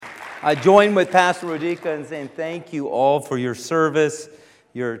I join with Pastor Rodica in saying thank you all for your service,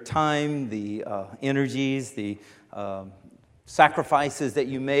 your time, the energies, the sacrifices that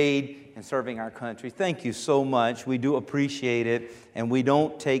you made in serving our country. Thank you so much. We do appreciate it, and we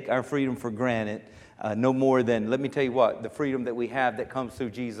don't take our freedom for granted. No more than, let me tell you what, the freedom that we have that comes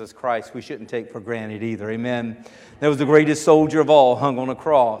through Jesus Christ, we shouldn't take for granted either. Amen. There was the greatest soldier of all hung on a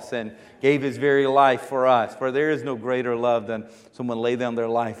cross and gave his very life for us. For there is no greater love than someone lay down their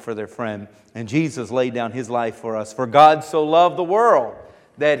life for their friend. And Jesus laid down his life for us. For God so loved the world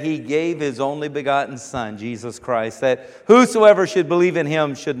that he gave his only begotten Son, Jesus Christ, that whosoever should believe in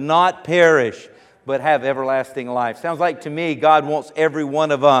him should not perish, but have everlasting life. Sounds like to me God wants every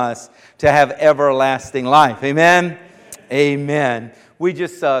one of us to have everlasting life. Amen? Amen. We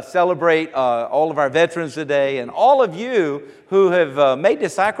just celebrate all of our veterans today and all of you who have made the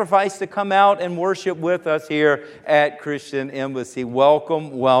sacrifice to come out and worship with us here at Christian Embassy.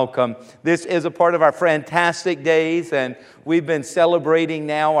 Welcome, welcome. This is a part of our Fantastic Days, and we've been celebrating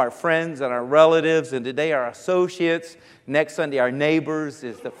now our friends and our relatives, and today our associates. Next Sunday, our neighbors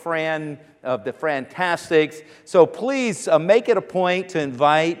is the Fran of the Fantastics. So please make it a point to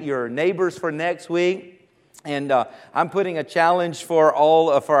invite your neighbors for next week. And I'm putting a challenge for all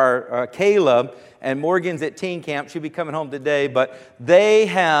of our Caleb and Morgan's at teen camp. She'll be coming home today, but they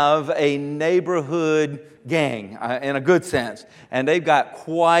have a neighborhood gang in a good sense, and they've got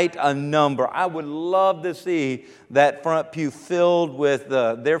quite a number. I would love to see that front pew filled with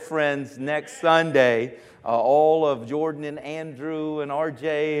their friends next Sunday. All of Jordan and Andrew and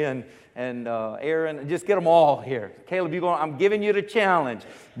RJ and Aaron, just get them all here. Caleb, I'm giving you the challenge.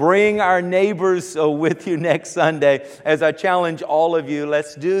 Bring our neighbors with you next Sunday. As I challenge all of you,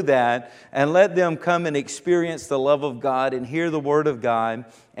 let's do that and let them come and experience the love of God and hear the Word of God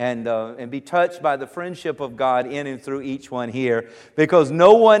and be touched by the friendship of God in and through each one here. Because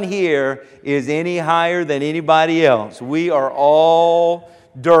no one here is any higher than anybody else. We are all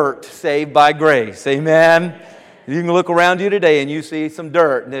dirt saved by grace. Amen. You can look around you today and you see some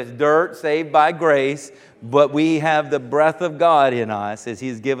dirt. And there's dirt saved by grace, but we have the breath of God in us as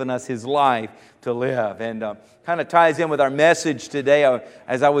He's given us His life to live. And kind of ties in with our message today.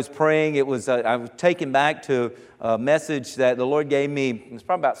 As I was praying, I was taken back to a message that the Lord gave me. It was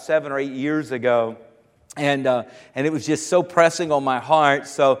probably about 7 or 8 years ago. And it was just so pressing on my heart.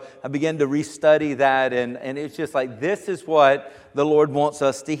 So I began to restudy that. And it's just like, this is what the Lord wants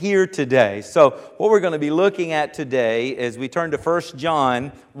us to hear today. So what we're going to be looking at today is we turn to 1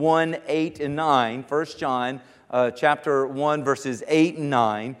 John 1, 8, and 9. 1 John chapter 1, verses 8 and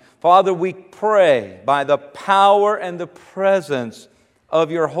 9. Father, we pray by the power and the presence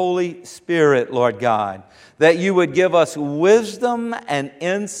of your Holy Spirit, Lord God, that you would give us wisdom and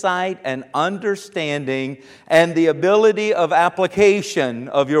insight and understanding and the ability of application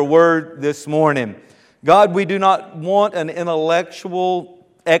of your word this morning. God, we do not want an intellectual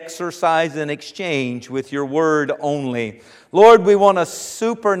exercise and exchange with your word only. Lord, we want a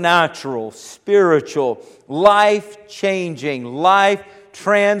supernatural, spiritual, life-changing,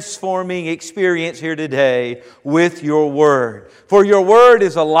 life-transforming experience here today with your word. For your word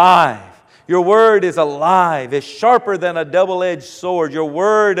is alive. Your word is alive. It's sharper than a double-edged sword. Your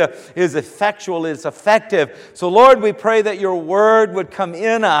word is effectual. It's effective. So, Lord, we pray that your word would come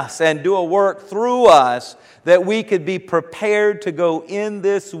in us and do a work through us that we could be prepared to go in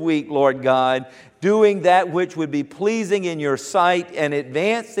this week, Lord God, doing that which would be pleasing in your sight and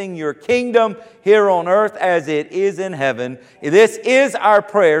advancing your kingdom here on earth as it is in heaven. This is our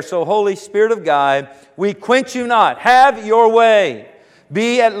prayer. So, Holy Spirit of God, we quench you not. Have your way.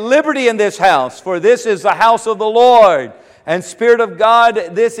 Be at liberty in this house, for this is the house of the Lord. And Spirit of God,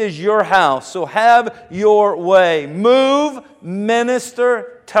 this is your house. So have your way. Move,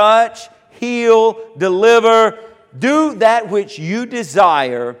 minister, touch, heal, deliver. Do that which you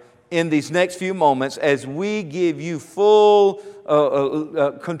desire in these next few moments as we give you full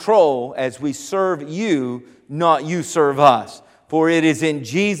control as we serve you, not you serve us. For it is in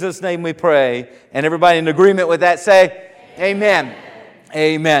Jesus' name we pray. And everybody in agreement with that say, Amen.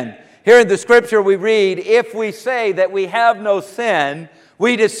 Amen. Here in the scripture we read, if we say that we have no sin,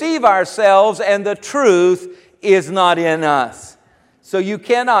 we deceive ourselves and the truth is not in us. So you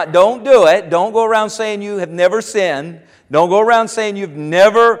cannot, don't do it. Don't go around saying you have never sinned. Don't go around saying you've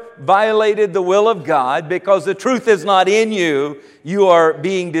never violated the will of God because the truth is not in you. You are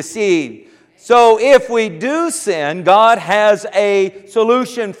being deceived. So if we do sin, God has a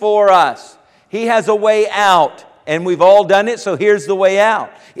solution for us. He has a way out. And we've all done it, so here's the way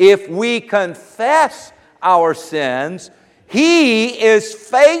out. If we confess our sins, He is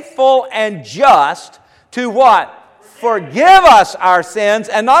faithful and just to what? forgive us our sins,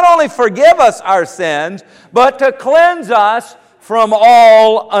 and not only forgive us our sins, but to cleanse us from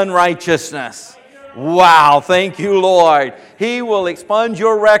all unrighteousness. Wow, thank you, Lord. He will expunge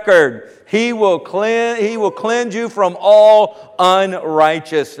your record. He will cleanse you from all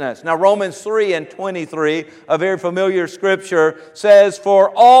unrighteousness. Now, Romans 3:23, a very familiar scripture, says,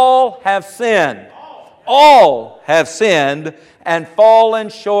 "For all have sinned." All have sinned and fallen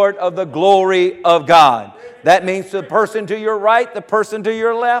short of the glory of God. That means the person to your right, the person to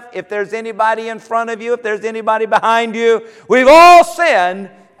your left, if there's anybody in front of you, if there's anybody behind you, we've all sinned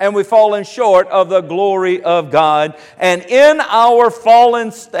and we've fallen short of the glory of God. And in our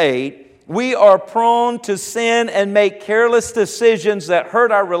fallen state, we are prone to sin and make careless decisions that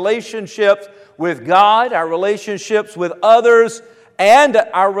hurt our relationships with God, our relationships with others, and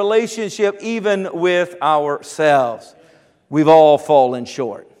our relationship even with ourselves. We've all fallen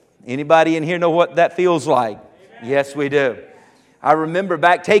short. Anybody in here know what that feels like? Yes, we do. I remember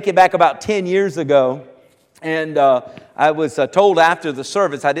take it back about 10 years ago, and I was told after the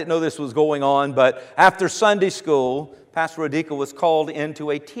service, I didn't know this was going on, but after Sunday school, Pastor Rodica was called into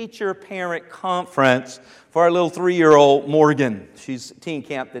a teacher-parent conference for our little 3-year-old Morgan. She's teen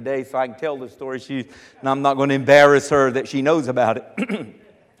camp today, so I can tell the story. And I'm not going to embarrass her that she knows about it.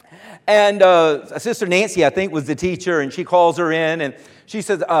 And Sister Nancy, I think, was the teacher, and she calls her in, and she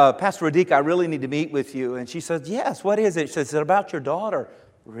says, Pastor Rodica, I really need to meet with you. And she says, yes, what is it? She says, is it about your daughter?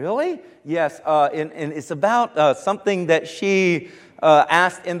 Really? Yes, and it's about something that she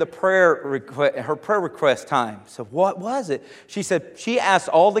asked in the her prayer request time. So what was it? She said she asked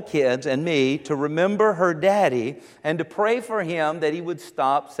all the kids and me to remember her daddy and to pray for him that he would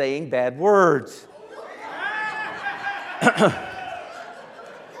stop saying bad words.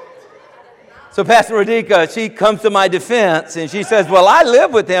 So Pastor Rodica, she comes to my defense and she says, well, I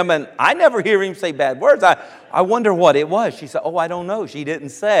live with him and I never hear him say bad words. I wonder what it was. She said, oh, I don't know. She didn't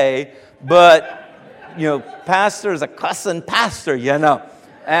say, but pastor's a cussing pastor,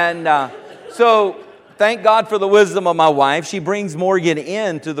 And so thank God for the wisdom of my wife. She brings Morgan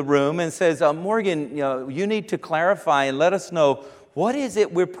into the room and says, Morgan, you need to clarify and let us know, what is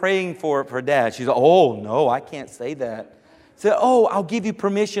it we're praying for Dad? She's like, oh, no, I can't say that. I said, oh, I'll give you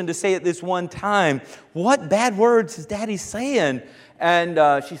permission to say it this one time. What bad words is Daddy saying?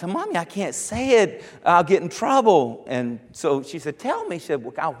 And she said, Mommy, I can't say it. I'll get in trouble. And so she said, tell me. She said,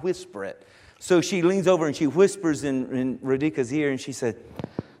 well, I'll whisper it. So she leans over and she whispers in Rodica's ear and she said,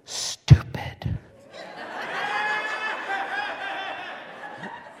 stupid.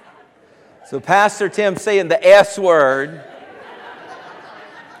 So Pastor Tim's saying the S word,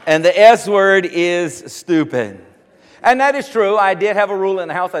 and the S word is stupid. And that is true. I did have a rule in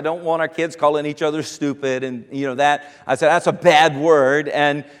the house. I don't want our kids calling each other stupid. And, that. I said, that's a bad word.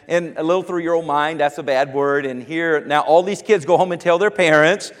 And in a little 3-year-old mind, that's a bad word. And here, now all these kids go home and tell their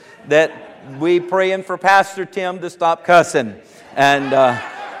parents that we praying for Pastor Tim to stop cussing. And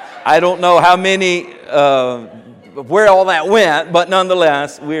I don't know how many, where all that went, but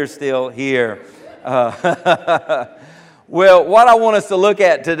nonetheless, we're still here. Well, what I want us to look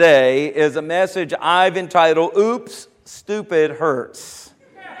at today is a message I've entitled, Oops, Stupid Hurts.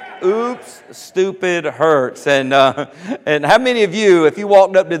 Oops, Stupid Hurts. And how many of you, if you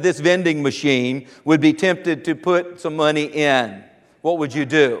walked up to this vending machine, would be tempted to put some money in? What would you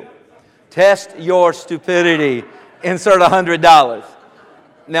do? Test your stupidity. Insert $100.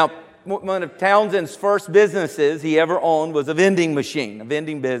 Now, one of Townsend's first businesses he ever owned was a vending machine, a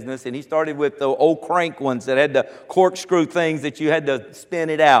vending business, and he started with the old crank ones that had the corkscrew things that you had to spin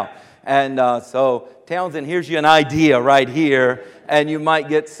it out. And so, Townsend, here's you an idea right here, and you might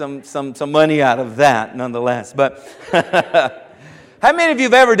get some money out of that nonetheless. But how many of you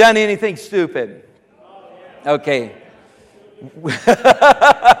have ever done anything stupid? Okay.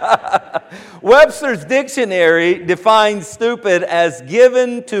 Webster's dictionary defines stupid as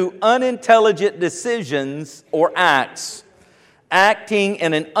given to unintelligent decisions or acts, acting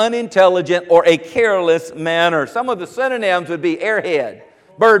in an unintelligent or a careless manner. Some of the synonyms would be airhead,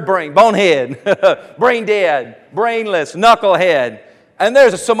 bird brain, bonehead, brain dead, brainless, knucklehead. And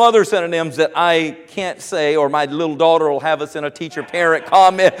there's some other synonyms that I can't say, or my little daughter will have us in a teacher-parent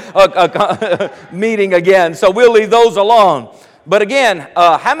meeting again. So we'll leave those alone. But again,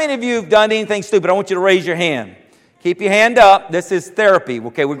 how many of you have done anything stupid? I want you to raise your hand. Keep your hand up. This is therapy.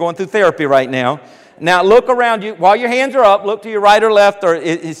 Okay, we're going through therapy right now. Now look around you. While your hands are up, look to your right or left, or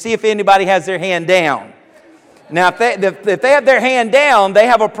see if anybody has their hand down. Now, if they have their hand down, they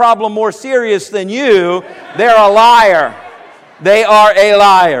have a problem more serious than you. They're a liar. They are a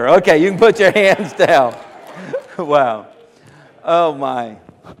liar. Okay, you can put your hands down. Wow. Oh, my.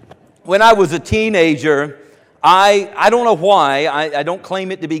 When I was a teenager, I don't know why. I don't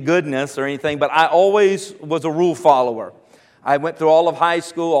claim it to be goodness or anything, but I always was a rule follower. I went through all of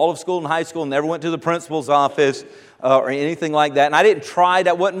school and high school, never went to the principal's office or anything like that. And I didn't try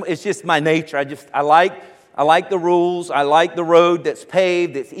that. It's just my nature. I like the rules. I like the road that's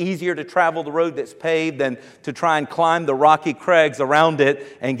paved. It's easier to travel the road that's paved than to try and climb the rocky crags around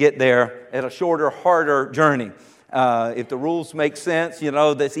it and get there at a shorter, harder journey. If the rules make sense,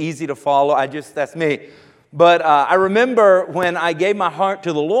 that's easy to follow. That's me. But I remember when I gave my heart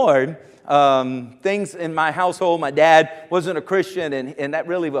to the Lord, things in my household, my dad wasn't a Christian, and that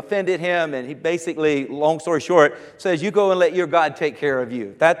really offended him. And he basically, long story short, says, you go and let your God take care of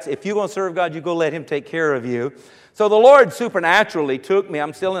you. If you're going to serve God, you go let him take care of you. So the Lord supernaturally took me.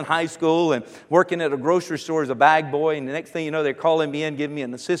 I'm still in high school and working at a grocery store as a bag boy. And the next thing you know, they're calling me in, giving me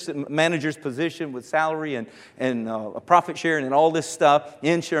an assistant manager's position with salary and a profit sharing and all this stuff,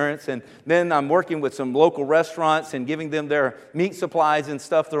 insurance. And then I'm working with some local restaurants and giving them their meat supplies and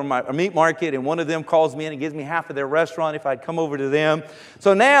stuff through my meat market. And one of them calls me in and gives me half of their restaurant if I'd come over to them.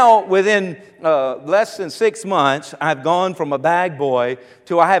 So now, within less than 6 months, I've gone from a bag boy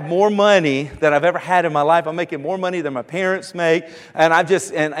to I have more money than I've ever had in my life. I'm making more money than my parents make. And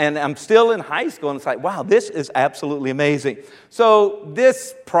I'm still in high school. And it's like, wow, this is absolutely amazing. So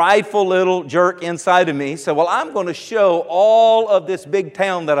this prideful little jerk inside of me said, well, I'm going to show all of this big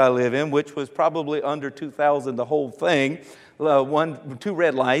town that I live in, which was probably under 2,000, the whole thing. 2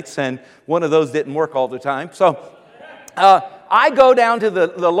 red lights, and one of those didn't work all the time. So I go down to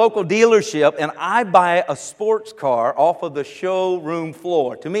the local dealership and I buy a sports car off of the showroom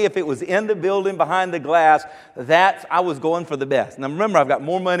floor. To me, if it was in the building behind the glass, I was going for the best. Now remember, I've got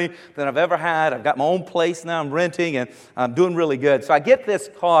more money than I've ever had. I've got my own place now. I'm renting and I'm doing really good. So I get this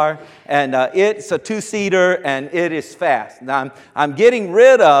car and it's a 2-seater and it is fast. Now I'm getting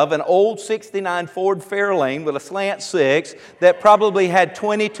rid of an old 69 Ford Fairlane with a slant 6 that probably had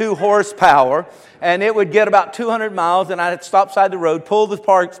 22 horsepower. And it would get about 200 miles, and I'd stop side the road, pull the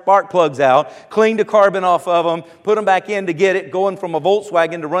spark plugs out, clean the carbon off of them, put them back in to get it going from a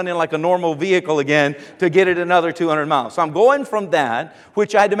Volkswagen to running like a normal vehicle again to get it another 200 miles. So I'm going from that,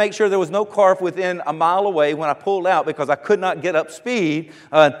 which I had to make sure there was no car within a mile away when I pulled out because I could not get up speed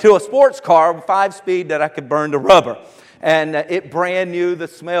to a sports car, 5-speed, that I could burn the rubber. And it brand new, the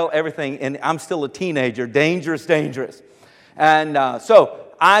smell, everything, and I'm still a teenager, dangerous. And so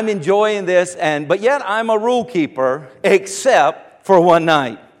I'm enjoying this, but yet I'm a rule keeper, except for one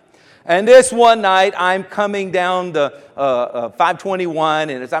night. And this one night, I'm coming down the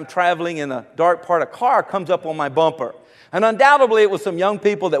 521, and as I'm traveling in a dark part, a car comes up on my bumper. And undoubtedly, it was some young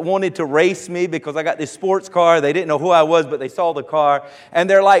people that wanted to race me because I got this sports car. They didn't know who I was, but they saw the car. And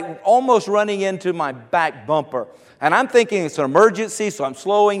they're like almost running into my back bumper. And I'm thinking it's an emergency, so I'm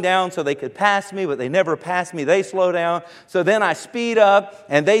slowing down so they could pass me, but they never passed me. They slow down. So then I speed up,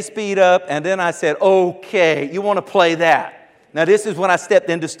 and they speed up, and then I said, okay, you want to play that? Now, this is when I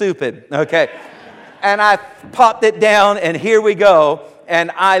stepped into stupid, okay? And I popped it down, and here we go, and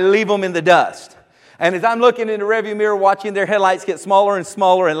I leave them in the dust. And as I'm looking in the rearview mirror, watching their headlights get smaller and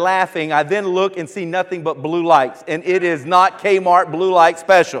smaller and laughing, I then look and see nothing but blue lights. And it is not Kmart Blue Light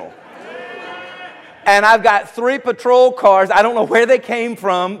Special. And I've got 3 patrol cars. I don't know where they came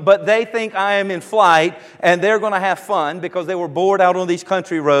from, but they think I am in flight, and they're going to have fun because they were bored out on these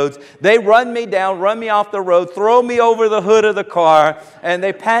country roads. They run me down, run me off the road, throw me over the hood of the car, and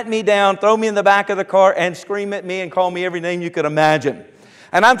they pat me down, throw me in the back of the car, and scream at me and call me every name you could imagine.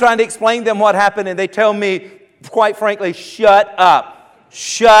 And I'm trying to explain to them what happened, and they tell me, quite frankly, shut up.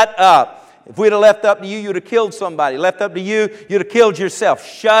 Shut up. If we'd have left up to you, you'd have killed somebody. Left up to you, you'd have killed yourself.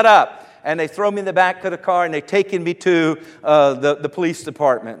 Shut up. And they throw me in the back of the car, and they're taking me to the police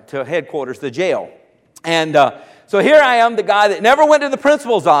department, to headquarters, the jail. And so here I am, the guy that never went to the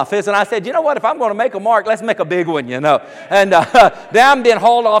principal's office, and I said, you know what, if I'm going to make a mark, let's make a big one, And then I'm being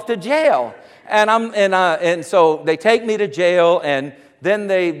hauled off to jail. And so they take me to jail, and then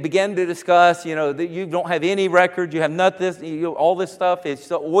they begin to discuss, that you don't have any record, you have nothing, all this stuff.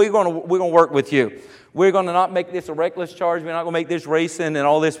 So we're going to work with you. We're going to not make this a reckless charge. We're not going to make this racing and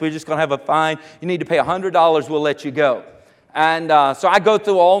all this. We're just going to have a fine. You need to pay $100. We'll let you go. And so I go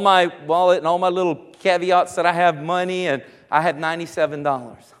through all my wallet and all my little caveats that I have money, and I have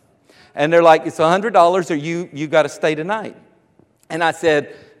 $97. And they're like, it's $100 or you got to stay tonight. And I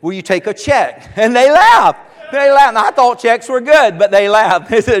said, will you take a check? And they laughed. They laughed. Now, I thought checks were good, but they laughed.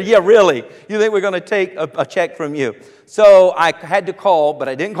 They said, yeah, really? You think we're going to take a check from you? So I had to call, but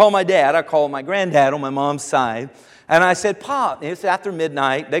I didn't call my dad. I called my granddad on my mom's side. And I said, Pop, it's after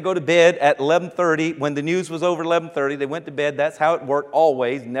midnight. They go to bed at 11:30. When the news was over 11:30, they went to bed. That's how it worked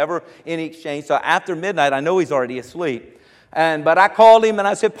always, never any exchange. So after midnight, I know he's already asleep. But I called him and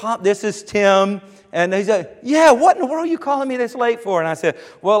I said, Pop, this is Tim. And he said, yeah, what in the world are you calling me this late for? And I said,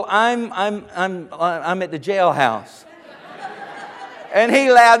 well, I'm at the jailhouse. And he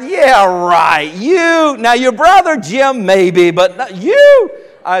laughed, yeah, right, you. Now, your brother Jim maybe, but not you.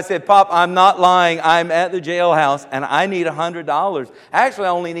 I said, Pop, I'm not lying. I'm at the jailhouse, and I need $100. Actually, I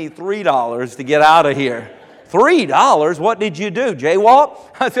only need $3 to get out of here. $3? What did you do, jaywalk?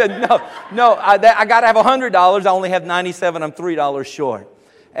 I said, no, I got to have $100. I only have $97. I'm $3 short.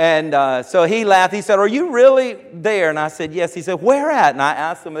 And so he laughed. He said, are you really there? And I said, yes. He said, where at? And I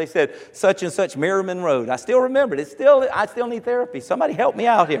asked them. They said, such and such Merriman Road. I still remembered. I still need therapy. Somebody help me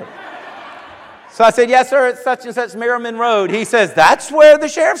out here. So I said, yes, sir, it's such and such Merriman Road. He says, that's where the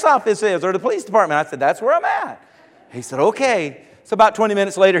sheriff's office is, or the police department. I said, that's where I'm at. He said, okay. So about 20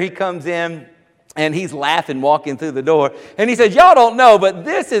 minutes later, he comes in, and he's laughing walking through the door. And he says, y'all don't know, but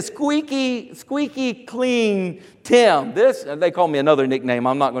this is squeaky clean Tim. They call me another nickname.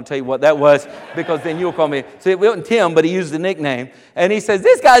 I'm not going to tell you what that was, because then you'll call me. So it wasn't Tim, but he used the nickname. And he says,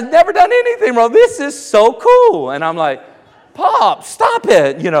 this guy's never done anything wrong. This is so cool. And I'm like, Pop, stop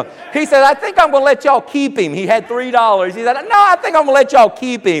it, He said, I think I'm going to let y'all keep him. He had $3. He said, no, I think I'm going to let y'all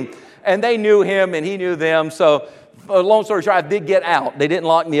keep him. And they knew him, and he knew them. So, long story short, I did get out. They didn't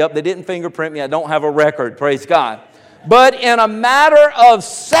lock me up. They didn't fingerprint me. I don't have a record, praise God. But in a matter of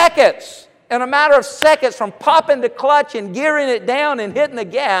seconds from popping the clutch and gearing it down and hitting the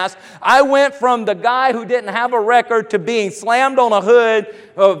gas, I went from the guy who didn't have a record to being slammed on a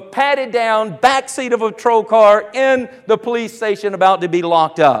hood, patted down, backseat of a patrol car in the police station about to be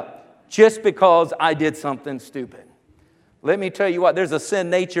locked up, just because I did something stupid. Let me tell you what, there's a sin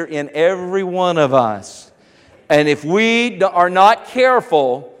nature in every one of us. And if we are not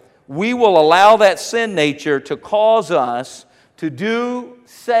careful, we will allow that sin nature to cause us to do,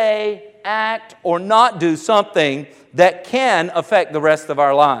 say, act, or not do something that can affect the rest of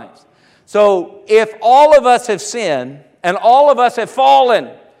our lives. So if all of us have sinned and all of us have fallen,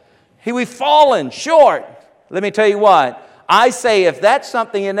 we've fallen short, let me tell you what, I say if that's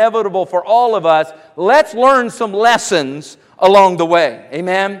something inevitable for all of us, let's learn some lessons along the way.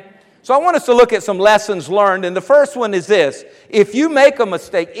 Amen? So I want us to look at some lessons learned, and the first one is this. If you make a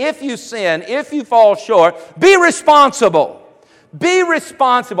mistake, if you sin, if you fall short, be responsible. Be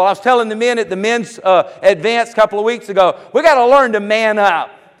responsible. I was telling the men at the men's advance a couple of weeks ago, we got to learn to man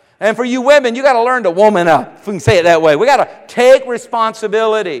up. And for you women, you got to learn to woman up, if we can say it that way. We got to take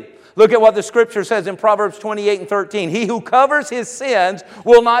responsibility. Look at what the Scripture says in Proverbs 28:13. He who covers his sins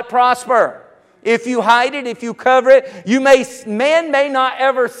will not prosper. If you hide it, if you cover it, man may not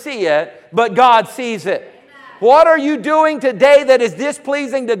ever see it, but God sees it. What are you doing today that is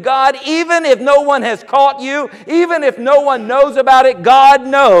displeasing to God? Even if no one has caught you, even if no one knows about it, God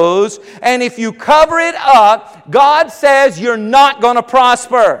knows. And if you cover it up, God says you're not going to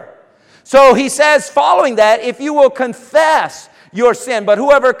prosper. So he says, following that, if you will confess your sin, but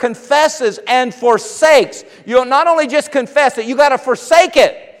whoever confesses and forsakes, you'll not only just confess it, you got to forsake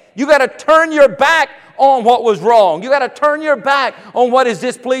it. You got to turn your back on what was wrong. You got to turn your back on what is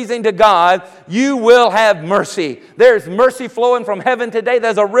displeasing to God. You will have mercy. There's mercy flowing from heaven today.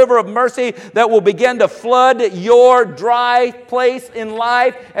 There's a river of mercy that will begin to flood your dry place in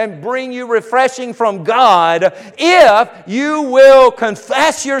life and bring you refreshing from God if you will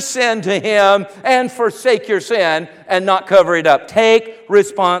confess your sin to Him and forsake your sin and not cover it up. Take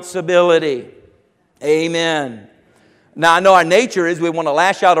responsibility. Amen. Now, I know our nature is we want to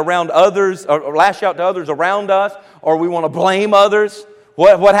lash out around others, or lash out to others around us, or we want to blame others.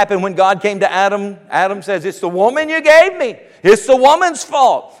 What happened when God came to Adam? Adam says, it's the woman you gave me. It's the woman's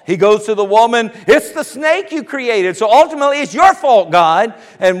fault. He goes to the woman, it's the snake you created. So ultimately, it's your fault, God.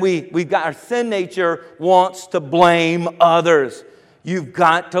 And we've got our sin nature wants to blame others. You've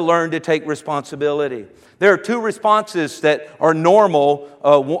got to learn to take responsibility. There are two responses that are normal,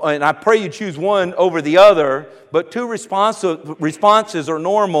 and I pray you choose one over the other, but two responses are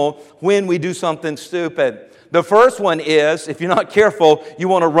normal when we do something stupid. The first one is, if you're not careful, you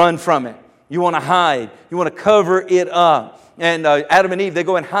want to run from it. You want to hide. You want to cover it up. And Adam and Eve, they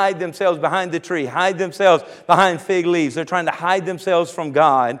go and hide themselves behind the tree, hide themselves behind fig leaves. They're trying to hide themselves from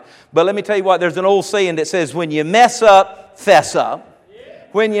God. But let me tell you what, there's an old saying that says, when you mess up, fess up.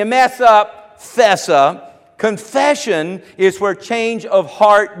 When you mess up, fess up. Confession is where change of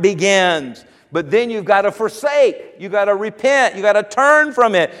heart begins. But then you've got to forsake. You've got to repent. You've got to turn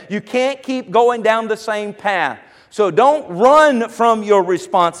from it. You can't keep going down the same path. So don't run from your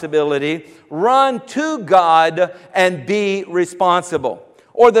responsibility. Run to God and be responsible.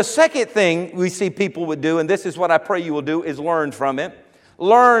 Or the second thing we see people would do, and this is what I pray you will do, is learn from it.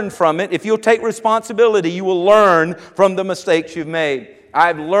 Learn from it. If you'll take responsibility, you will learn from the mistakes you've made.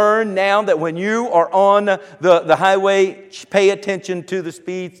 I've learned now that when you are on the highway, pay attention to the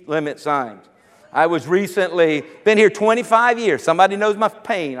speed limit signs. I was recently, been here 25 years. Somebody knows my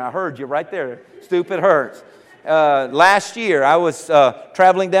pain. I heard you right there. Stupid hurts. Last year, I was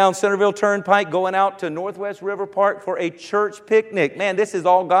traveling down Centerville Turnpike, going out to Northwest River Park for a church picnic. Man, this is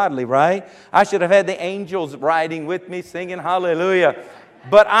all godly, right? I should have had the angels riding with me, singing hallelujah.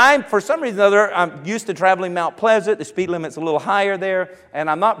 But for some reason or other, I'm used to traveling Mount Pleasant. The speed limit's a little higher there. And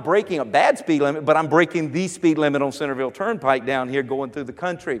I'm not breaking a bad speed limit, but I'm breaking the speed limit on Centerville Turnpike down here going through the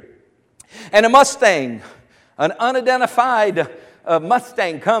country. And a Mustang, an unidentified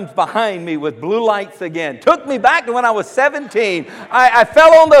Mustang comes behind me with blue lights again. Took me back to when I was 17. I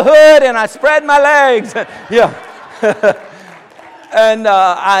fell on the hood and I spread my legs. Yeah. And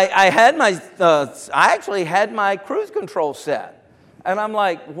I actually had my cruise control set. And I'm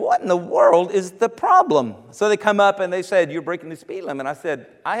like, what in the world is the problem? So they come up and they said, you're breaking the speed limit. I said,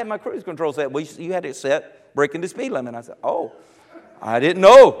 I had my cruise control set. Well, you had it set breaking the speed limit. I said, oh, I didn't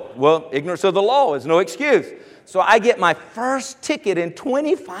know. Well, ignorance of the law is no excuse. So I get my first ticket in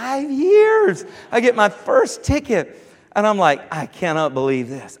 25 years. I get my first ticket. And I'm like, I cannot believe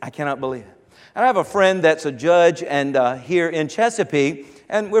this. I cannot believe it. And I have a friend that's a judge and here in Chesapeake.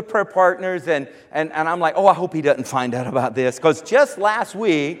 And we're prayer partners, and I'm like, oh, I hope he doesn't find out about this. Because just last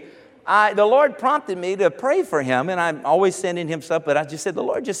week, the Lord prompted me to pray for him, and I'm always sending him stuff, but I just said, the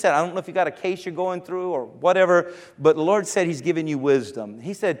Lord just said, I don't know if you got a case you're going through or whatever, but the Lord said he's giving you wisdom.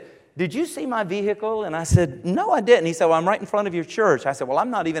 He said, did you see my vehicle? And I said, no, I didn't. He said, well, I'm right in front of your church. I said, well, I'm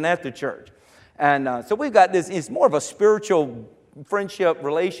not even at the church. And so we've got this, it's more of a spiritual friendship,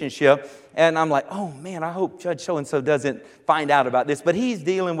 relationship, and I'm like, oh man, I hope Judge so-and-so doesn't find out about this, but he's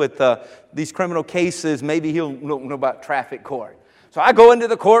dealing with these criminal cases. Maybe he'll know about traffic court. So I go into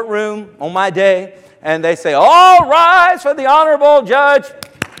the courtroom on my day, and they say, all rise for the honorable judge,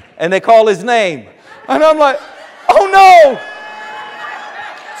 and they call his name, and I'm like, oh no.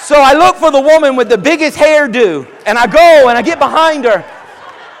 So I look for the woman with the biggest hairdo, and I go and I get behind her.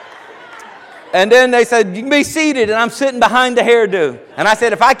 And then they said, you can be seated, and I'm sitting behind the hairdo. And I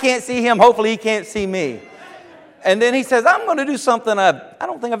said, if I can't see him, hopefully he can't see me. And then he says, I'm going to do something, I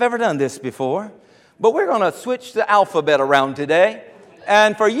don't think I've ever done this before, but we're going to switch the alphabet around today.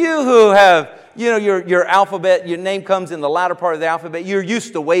 And for you who have, your alphabet, your name comes in the latter part of the alphabet, you're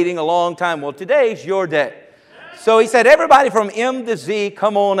used to waiting a long time. Well, today's your day. So he said, everybody from M to Z,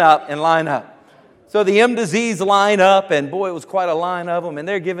 come on up and line up. So the M to Z's line up, and boy, it was quite a line of them, and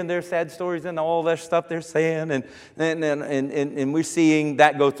they're giving their sad stories and all that stuff they're saying, and we're seeing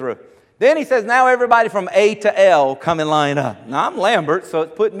that go through. Then he says, now everybody from A to L come and line up. Now, I'm Lambert, so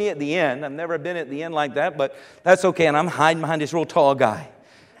it's put me at the end. I've never been at the end like that, but that's okay, and I'm hiding behind this real tall guy.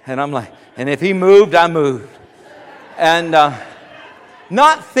 And I'm like, and if he moved, I moved. And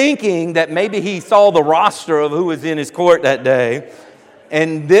not thinking that maybe he saw the roster of who was in his court that day,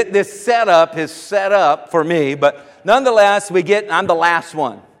 and this setup is set up for me, but nonetheless, I'm the last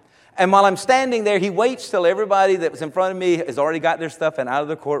one. And while I'm standing there, he waits till everybody that was in front of me has already got their stuff and out of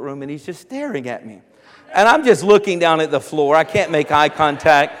the courtroom, and he's just staring at me. And I'm just looking down at the floor. I can't make eye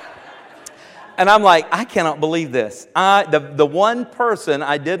contact. And I'm like, I cannot believe this. The one person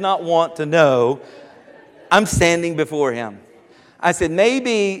I did not want to know, I'm standing before him. I said,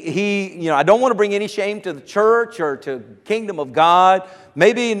 maybe I don't want to bring any shame to the church or to kingdom of God.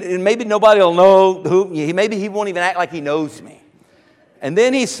 Maybe nobody will know maybe he won't even act like he knows me. And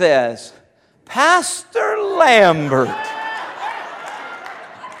then he says, Pastor Lambert.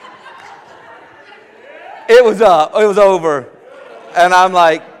 It was over. And I'm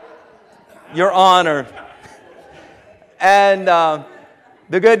like, Your Honor. And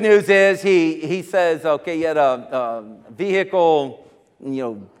the good news is he says, okay, you had a vehicle,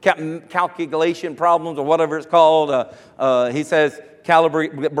 calculation problems or whatever it's called. He says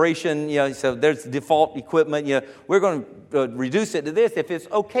calibration, he said there's default equipment. We're going to reduce it to this if it's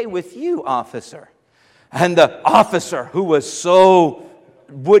okay with you, officer. And the officer, who was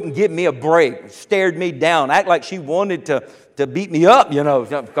wouldn't give me a break, stared me down, act like she wanted to beat me up,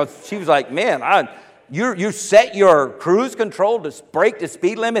 because she was like, man, you set your cruise control to break the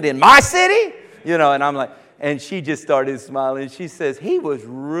speed limit in my city? And I'm like, and she just started smiling. She says, he was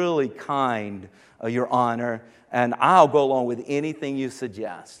really kind, Your Honor, and I'll go along with anything you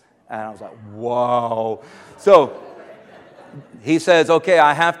suggest. And I was like, whoa. So he says, okay,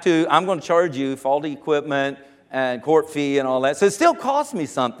 I'm going to charge you faulty equipment and court fee and all that. So it still cost me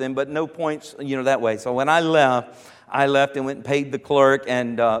something, but no points, that way. So when I left and went and paid the clerk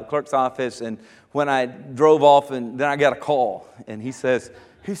and clerk's office. And when I drove off, and then I got a call, and he says,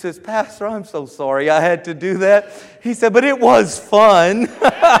 Pastor, I'm so sorry I had to do that. He said, but it was fun.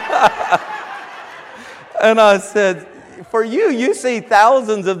 And I said, for you see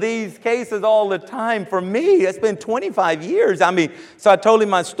thousands of these cases all the time. For me, it's been 25 years. So I told him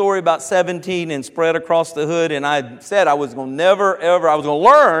my story about 17 and spread across the hood, and I said I was going to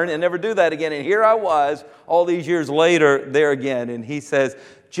learn and never do that again. And here I was, all these years later, there again. And he says,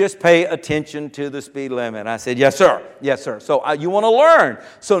 just pay attention to the speed limit. I said, yes, sir. Yes, sir. So you want to learn.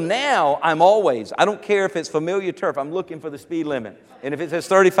 So now I don't care if it's familiar turf, I'm looking for the speed limit. And if it says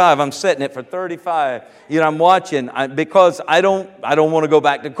 35, I'm setting it for 35. I'm watching because I don't want to go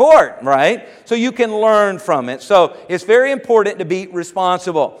back to court, right? So you can learn from it. So it's very important to be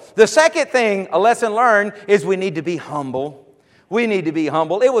responsible. The second thing, a lesson learned, is we need to be humble. We need to be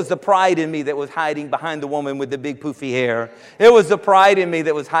humble. It was the pride in me that was hiding behind the woman with the big poofy hair. It was the pride in me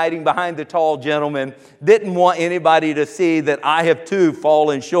that was hiding behind the tall gentleman. Didn't want anybody to see that I have too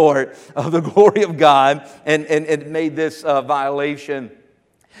fallen short of the glory of God and made this violation.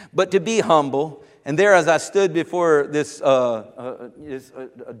 But to be humble, and there as I stood before this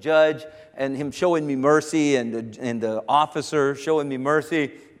judge and him showing me mercy and the officer showing me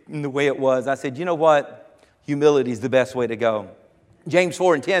mercy in the way it was, I said, you know what? Humility is the best way to go. James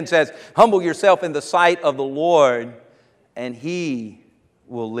 4:10 says, humble yourself in the sight of the Lord, and He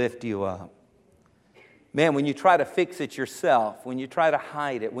will lift you up. Man, when you try to fix it yourself, when you try to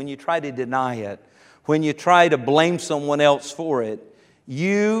hide it, when you try to deny it, when you try to blame someone else for it,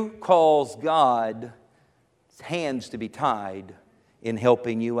 you cause God's hands to be tied in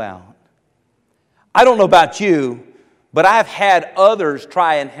helping you out. I don't know about you, but I've had others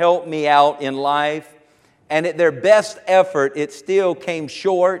try and help me out in life, and at their best effort, it still came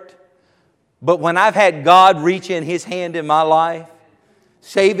short. But when I've had God reach in His hand in my life,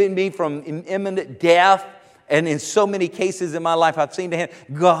 saving me from imminent death, and in so many cases in my life, I've seen the hand,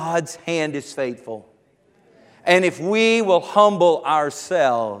 God's hand is faithful. And if we will humble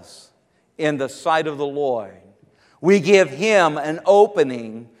ourselves in the sight of the Lord, we give Him an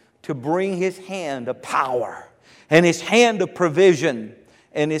opening to bring His hand of power and His hand of provision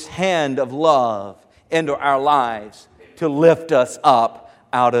and His hand of love into our lives to lift us up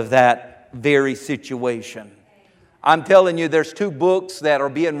out of that very situation. I'm telling you, there's 2 books that are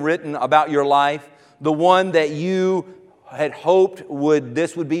being written about your life. The one that you had hoped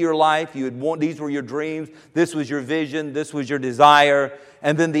this would be your life. These were your dreams. This was your vision. This was your desire.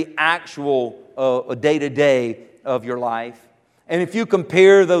 And then the actual day-to-day of your life. And if you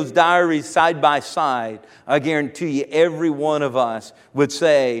compare those diaries side by side, I guarantee you every one of us would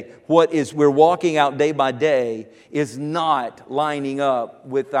say we're walking out day by day is not lining up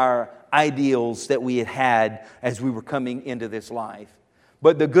with our ideals that we had as we were coming into this life.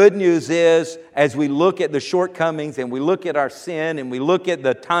 But the good news is, as we look at the shortcomings and we look at our sin and we look at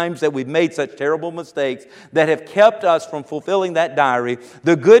the times that we've made such terrible mistakes that have kept us from fulfilling that diary,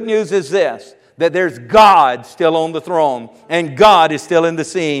 the good news is this, that there's God still on the throne and God is still in the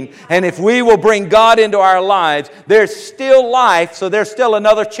scene. And if we will bring God into our lives, there's still life, so there's still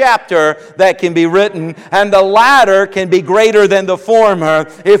another chapter that can be written, and the latter can be greater than the former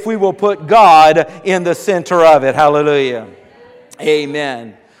if we will put God in the center of it. Hallelujah.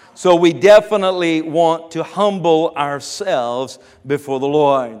 Amen. So we definitely want to humble ourselves before the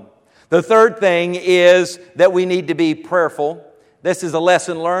Lord. The third thing is that we need to be prayerful. This is a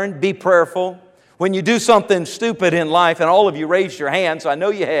lesson learned. Be prayerful. When you do something stupid in life, and all of you raised your hands, so I know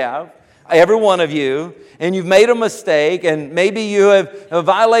you have, every one of you, and you've made a mistake, and maybe you have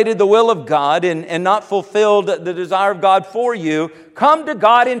violated the will of God and not fulfilled the desire of God for you, come to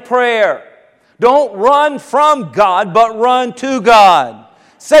God in prayer. Don't run from God, but run to God.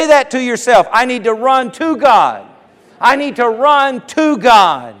 Say that to yourself. I need to run to God. I need to run to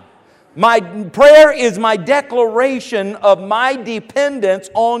God. My prayer is my declaration of my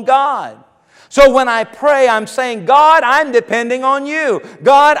dependence on God. So when I pray, I'm saying, God, I'm depending on you.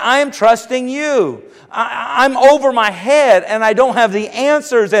 God, I'm trusting you. I'm over my head and I don't have the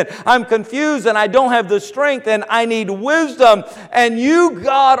answers and I'm confused and I don't have the strength and I need wisdom. And you,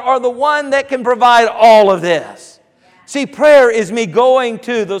 God, are the one that can provide all of this. See, prayer is me going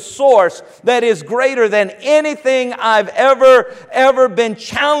to the source that is greater than anything I've ever been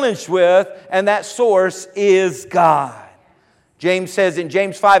challenged with, and that source is God. James says in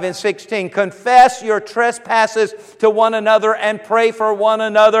James 5:16, confess your trespasses to one another and pray for one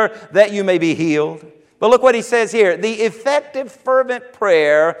another that you may be healed. But look what he says here. The effective, fervent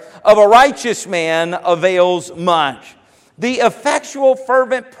prayer of a righteous man avails much. The effectual,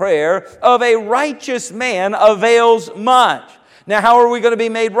 fervent prayer of a righteous man avails much. Now, how are we going to be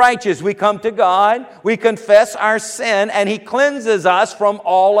made righteous? We come to God, we confess our sin, and He cleanses us from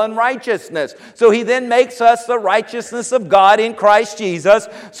all unrighteousness. So He then makes us the righteousness of God in Christ Jesus,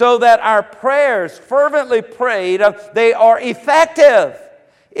 so that our prayers, fervently prayed, they are effective.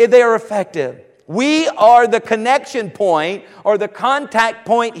 They are effective. We are the connection point or the contact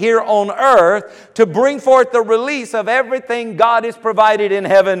point here on earth to bring forth the release of everything God has provided in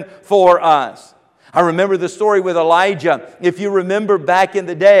heaven for us. I remember the story with Elijah. If you remember back in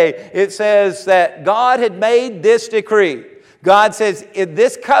the day, it says that God had made this decree. God says, in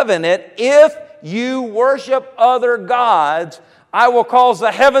this covenant, if you worship other gods, I will cause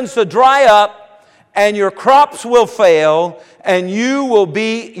the heavens to dry up and your crops will fail and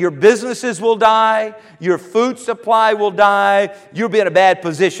your businesses will die, your food supply will die, you'll be in a bad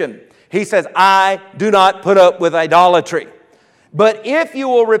position. He says, I do not put up with idolatry. But if you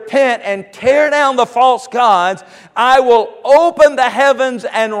will repent and tear down the false gods, I will open the heavens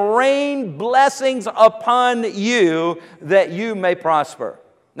and rain blessings upon you that you may prosper.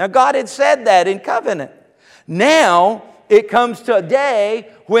 Now, God had said that in covenant. Now, it comes to a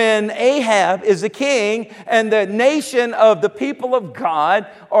day when Ahab is the king and the nation of the people of God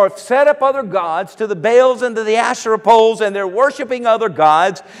are set up other gods to the Baals and to the Asherah poles, and they're worshiping other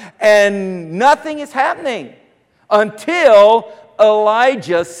gods, and nothing is happening until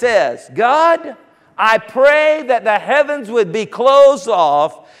Elijah says, God, I pray that the heavens would be closed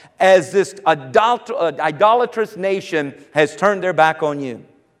off as this idolatrous nation has turned their back on you.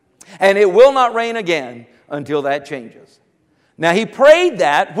 And it will not rain again until that changes. Now he prayed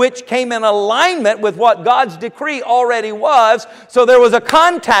that, which came in alignment with what God's decree already was. So there was a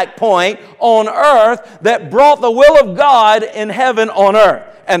contact point on earth that brought the will of God in heaven on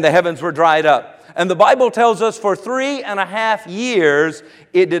earth. And the heavens were dried up. And the Bible tells us for 3.5 years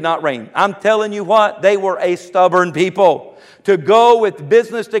it did not rain. I'm telling you what, they were a stubborn people. To go with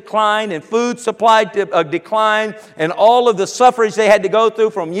business decline and food supply decline and all of the sufferings they had to go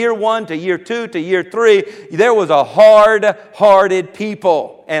through from year 1 to year 2 to year 3, there was a hard-hearted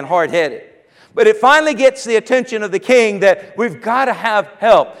people and hard-headed. But it finally gets the attention of the king that we've got to have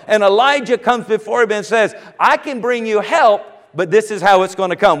help. And Elijah comes before him and says, I can bring you help, but this is how it's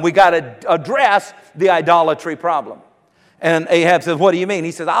going to come. We got to address the idolatry problem. And Ahab says, what do you mean?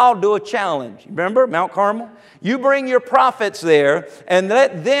 He says, I'll do a challenge. Remember Mount Carmel? You bring your prophets there and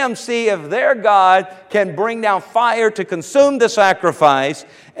let them see if their God can bring down fire to consume the sacrifice.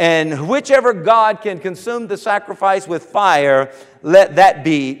 And whichever God can consume the sacrifice with fire, let that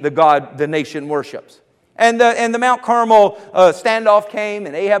be the God the nation worships. And the Mount Carmel standoff came,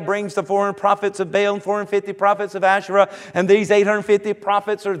 and Ahab brings the 400 prophets of Baal and 450 prophets of Asherah, and these 850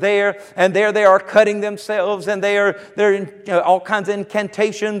 prophets are there, and there they are cutting themselves, and they're in all kinds of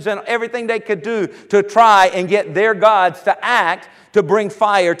incantations and everything they could do to try and get their gods to act to bring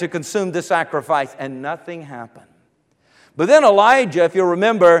fire to consume the sacrifice, and nothing happened. But then Elijah, if you'll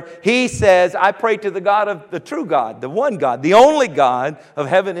remember, he says, I pray to the God of the true God, the one God, the only God of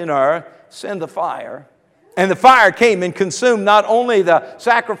heaven and earth, send the fire. And the fire came and consumed not only the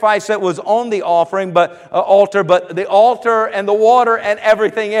sacrifice that was on the offering, altar, but the altar and the water and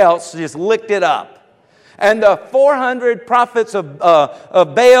everything else just licked it up. And the 400 prophets of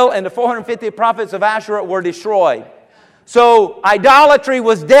Baal and the 450 prophets of Asherah were destroyed. So idolatry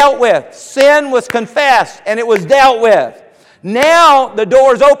was dealt with. Sin was confessed and it was dealt with. Now the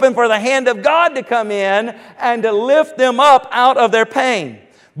door is open for the hand of God to come in and to lift them up out of their pain.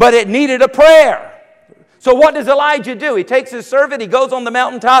 But it needed a prayer. So what does Elijah do? He takes his servant, he goes on the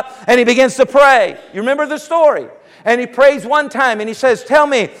mountaintop, and he begins to pray. You remember the story? And he prays one time, and he says, tell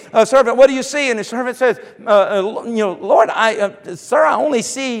me, servant, what do you see? And the servant says, Lord, sir, I only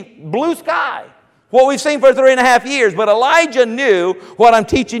see blue sky. What we've seen for 3.5 years. But Elijah knew what I'm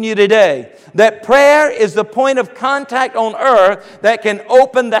teaching you today. That prayer is the point of contact on earth that can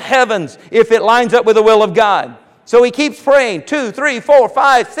open the heavens if it lines up with the will of God. So he keeps praying 2, 3, 4,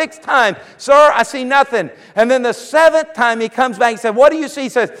 5, 6 times. Sir, I see nothing. And then the 7th time he comes back and says, what do you see? He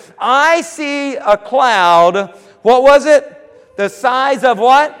says, I see a cloud. What was it? The size of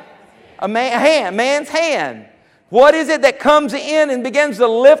what? A man's hand. What is it that comes in and begins to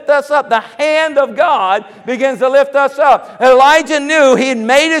lift us up? The hand of God begins to lift us up. Elijah knew he had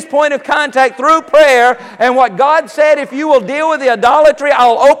made his point of contact through prayer, and what God said, if you will deal with the idolatry,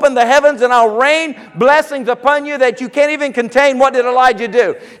 I'll open the heavens and I'll rain blessings upon you that you can't even contain. What did Elijah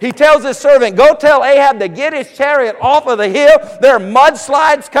do? He tells his servant, go tell Ahab to get his chariot off of the hill. There are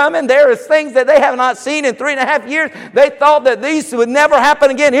mudslides coming. There is things that they have not seen in 3.5 years. They thought that these would never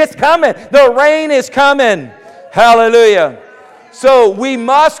happen again. It's coming. The rain is coming. Hallelujah. So we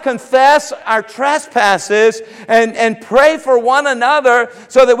must confess our trespasses and pray for one another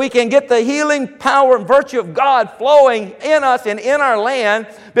so that we can get the healing power and virtue of God flowing in us and in our land,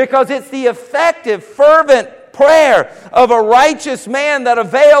 because it's the effective, fervent prayer of a righteous man that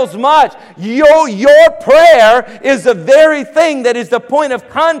avails much. Your prayer is the very thing that is the point of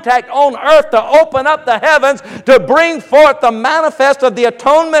contact on earth to open up the heavens, to bring forth the manifest of the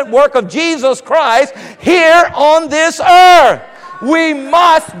atonement work of Jesus Christ here on this earth. We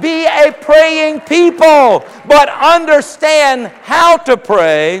must be a praying people, but understand how to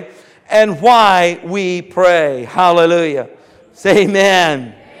pray and why we pray. Hallelujah. Say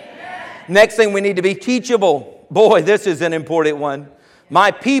amen. Next thing, we need to be teachable. Boy, this is an important one.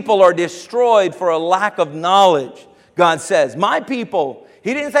 My people are destroyed for a lack of knowledge, God says. My people,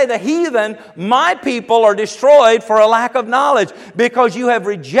 He didn't say the heathen, my people are destroyed for a lack of knowledge. Because you have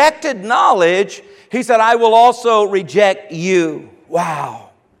rejected knowledge, He said, I will also reject you.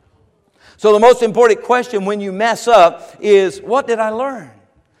 Wow. So the most important question when you mess up is, what did I learn?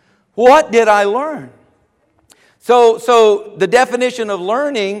 What did I learn? So the definition of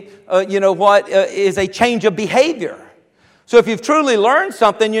learning, is a change of behavior. So if you've truly learned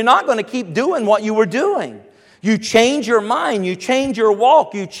something, you're not going to keep doing what you were doing. You change your mind, you change your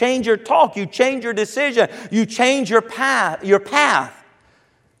walk, you change your talk, you change your decision, you change your path.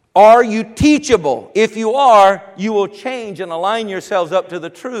 Are you teachable? If you are, you will change and align yourselves up to the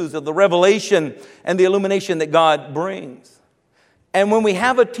truths of the revelation and the illumination that God brings. And when we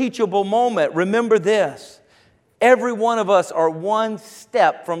have a teachable moment, remember this. Every one of us are one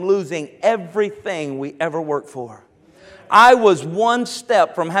step from losing everything we ever worked for. I was one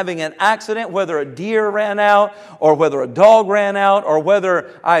step from having an accident, whether a deer ran out, or whether a dog ran out, or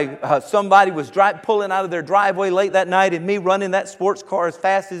whether somebody was pulling out of their driveway late that night and me running that sports car as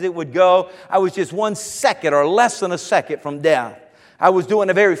fast as it would go. I was just 1 second or less than a second from death. I was doing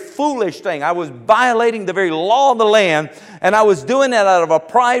a very foolish thing. I was violating the very law of the land, and I was doing that out of a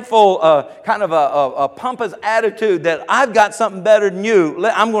prideful, kind of a pompous attitude that I've got something better than you.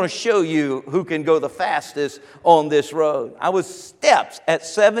 I'm going to show you who can go the fastest on this road. I was steps at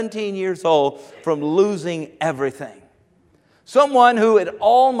 17 years old from losing everything. Someone who had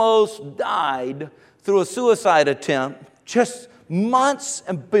almost died through a suicide attempt just months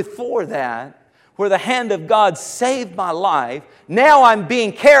before that, where the hand of God saved my life. Now I'm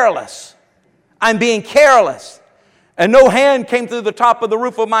being careless. I'm being careless. And no hand came through the top of the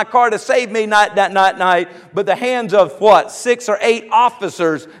roof of my car to save me that night, but the hands of 6 or 8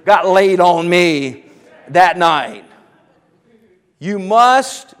 officers got laid on me that night. You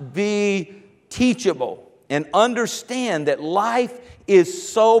must be teachable and understand that life is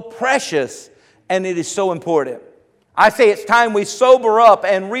so precious and it is so important. I say it's time we sober up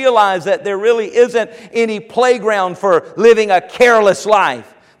and realize that there really isn't any playground for living a careless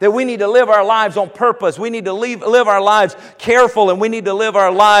life. That we need to live our lives on purpose. We need to live our lives careful, and we need to live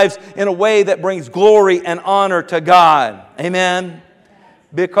our lives in a way that brings glory and honor to God. Amen?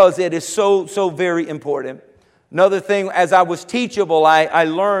 Because it is so very important. Another thing, as I was teachable, I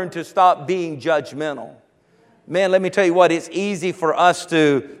learned to stop being judgmental. Man, let me tell you what, it's easy for us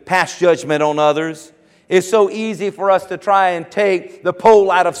to pass judgment on others. It's so easy for us to try and take the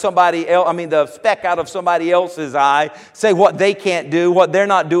pole out of the speck out of somebody else's eye, say what they can't do, what they're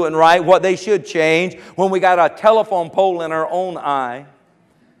not doing right, what they should change, when we got a telephone pole in our own eye.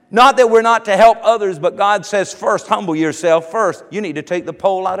 Not that we're not to help others, but God says first, humble yourself first. You need to take the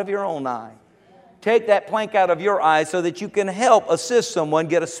pole out of your own eye. Take that plank out of your eye so that you can help assist someone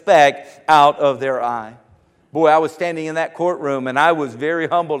get a speck out of their eye. Boy, I was standing in that courtroom and I was very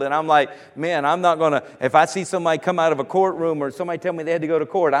humbled, and I'm like, man, I'm not going to, if I see somebody come out of a courtroom or somebody tell me they had to go to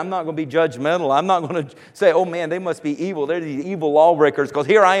court, I'm not going to be judgmental. I'm not going to say, oh man, they must be evil. They're these evil lawbreakers, because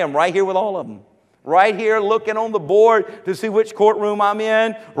here I am right here with all of them. Right here looking on the board to see which courtroom I'm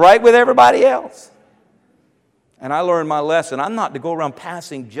in, right with everybody else. And I learned my lesson. I'm not to go around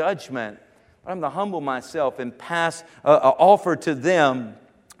passing judgment, but I'm to humble myself and offer to them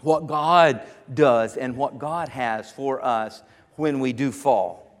what God does and what God has for us when we do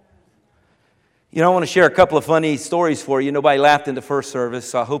fall. You know, I want to share a couple of funny stories for you. Nobody laughed in the first service,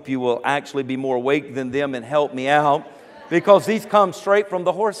 so I hope you will actually be more awake than them and help me out, because these come straight from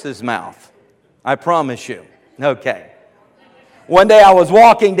the horse's mouth. I promise you. Okay. One day I was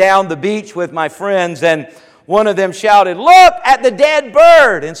walking down the beach with my friends, and one of them shouted, "Look at the dead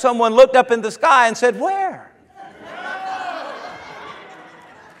bird!" And someone looked up in the sky and said, "Where?"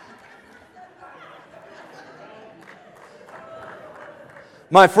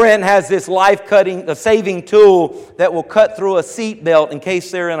 My friend has this saving tool that will cut through a seat belt in case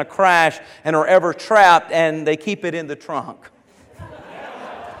they're in a crash and are ever trapped, and they keep it in the trunk.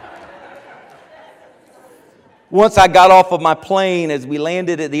 Once I got off of my plane as we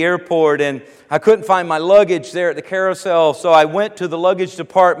landed at the airport, and I couldn't find my luggage there at the carousel, so I went to the luggage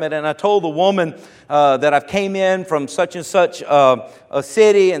department and I told the woman that I've came in from such and such a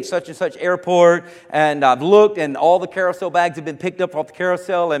city and such airport, and I've looked and all the carousel bags have been picked up off the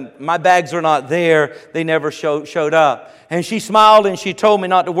carousel and my bags are not there. They never showed up. And she smiled and she told me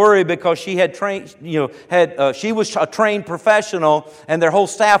not to worry, because she had trained, she was a trained professional, and their whole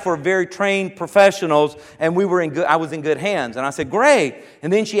staff were very trained professionals, and I was in good hands. And I said, "Great."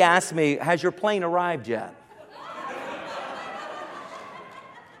 And then she asked me, "Has your plane arrived yet?"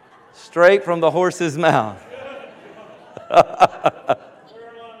 Straight from the horse's mouth.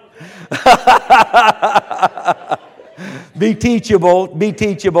 Be teachable, be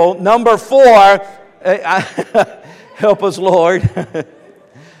teachable. Number 4, help us, Lord.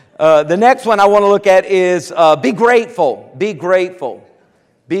 The next one I want to look at is be grateful. Be grateful.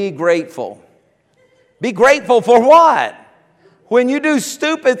 Be grateful. Be grateful for what? When you do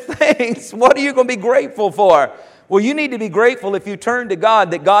stupid things, what are you going to be grateful for? Well, you need to be grateful if you turn to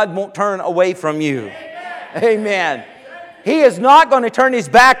God, that God won't turn away from you. Amen. He is not going to turn His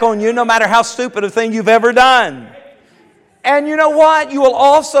back on you no matter how stupid a thing you've ever done. And you know what? You will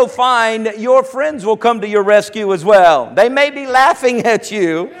also find that your friends will come to your rescue as well. They may be laughing at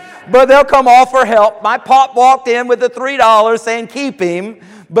you, but they'll come offer help. My pop walked in with the $3 saying, "Keep him,"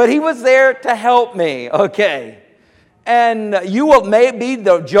 but he was there to help me. Okay. And you will maybe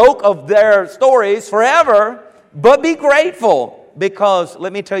the joke of their stories forever, but be grateful, because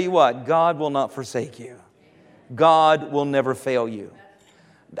let me tell you what, God will not forsake you. God will never fail you.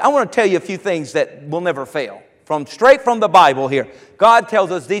 I want to tell you a few things that will never fail. Straight from the Bible here. God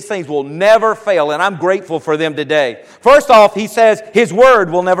tells us these things will never fail, and I'm grateful for them today. First off, He says His Word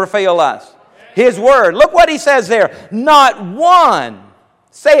will never fail us. His Word. Look what He says there. Not one.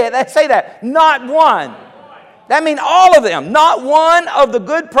 Say it. Say that. Not one. That means all of them. Not one of the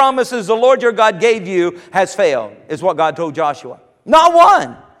good promises the Lord your God gave you has failed, is what God told Joshua. Not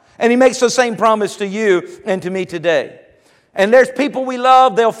one. And He makes the same promise to you and to me today. And there's people we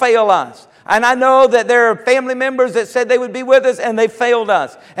love, they'll fail us. And I know that there are family members that said they would be with us and they failed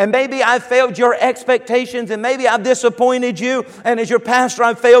us. And maybe I failed your expectations, and maybe I've disappointed you, and as your pastor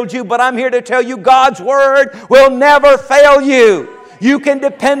I've failed you, but I'm here to tell you God's Word will never fail you. You can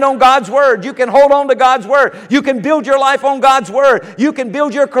depend on God's Word. You can hold on to God's Word. You can build your life on God's Word. You can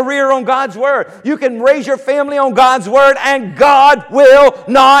build your career on God's Word. You can raise your family on God's Word, and God will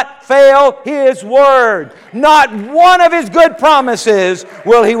not fail His Word. Not one of His good promises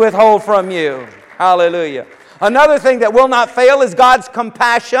will He withhold from you. Hallelujah. Another thing that will not fail is God's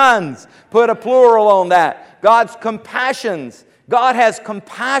compassions. Put a plural on that. God's compassions. God has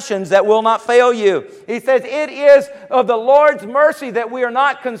compassions that will not fail you. He says, "It is of the Lord's mercy that we are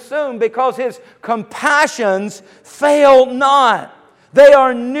not consumed, because His compassions fail not. They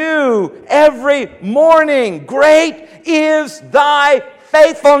are new every morning. Great is thy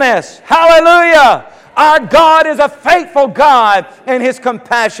faithfulness." Hallelujah. Our God is a faithful God, and His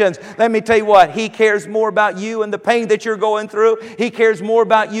compassions. Let me tell you what, He cares more about you and the pain that you're going through. He cares more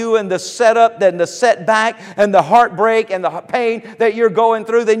about you and the setup than the setback and the heartbreak and the pain that you're going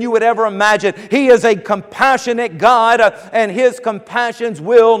through than you would ever imagine. He is a compassionate God, and His compassions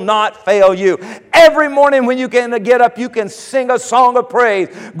will not fail you. Every morning when you can get up, you can sing a song of praise.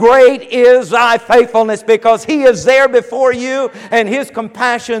 Great is thy faithfulness, because He is there before you, and His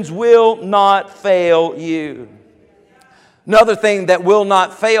compassions will not fail you. Another thing that will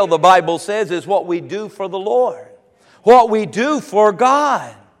not fail, the Bible says, is what we do for the Lord. What we do for God.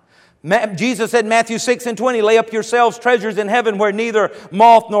 Jesus said in Matthew 6:20, "Lay up yourselves treasures in heaven, where neither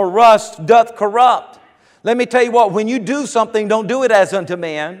moth nor rust doth corrupt." Let me tell you what, when you do something, don't do it as unto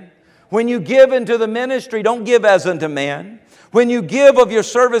man. When you give into the ministry, don't give as unto man. When you give of your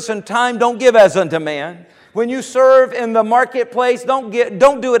service and time, don't give as unto man. When you serve in the marketplace, don't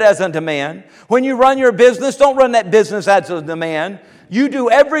do it as unto man. When you run your business, don't run that business as unto man. You do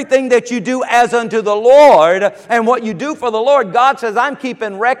everything that you do as unto the Lord. And what you do for the Lord, God says, I'm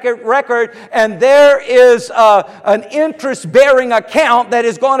keeping record, and there is an interest-bearing account that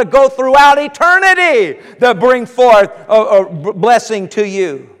is going to go throughout eternity that bring forth a blessing to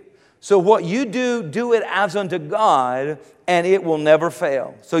you. So what you do, do it as unto God, and it will never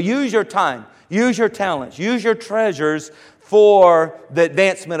fail. So use your time, use your talents, use your treasures for the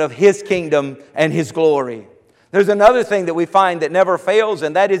advancement of His kingdom and His glory. There's another thing that we find that never fails,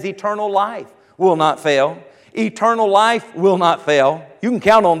 and that is eternal life will not fail. Eternal life will not fail. You can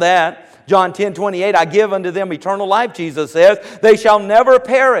count on that. John 10:28, I give unto them eternal life, Jesus says. They shall never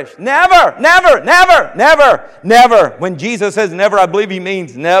perish. Never, never, never, never, never. When Jesus says never, I believe He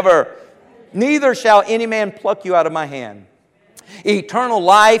means never. Neither shall any man pluck you out of my hand. Eternal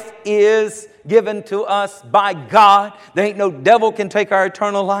life is given to us by God. There ain't no devil can take our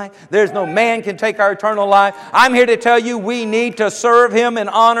eternal life. There's no man can take our eternal life. I'm here to tell you we need to serve Him and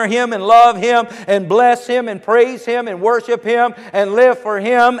honor Him and love Him and bless Him and praise Him and worship Him and live for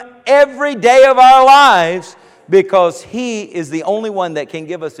Him every day of our lives, because He is the only one that can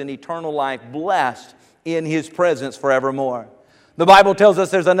give us an eternal life blessed in His presence forevermore. The Bible tells us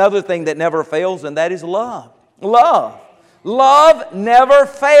there's another thing that never fails, and that is love. Love. Love never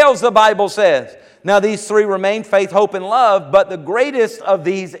fails, the Bible says. Now these three remain: faith, hope, and love. But the greatest of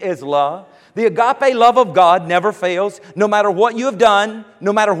these is love. The agape love of God never fails. No matter what you have done,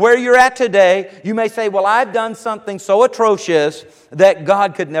 no matter where you're at today, you may say, well, I've done something so atrocious that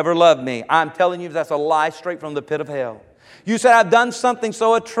God could never love me. I'm telling you, that's a lie straight from the pit of hell. You said, I've done something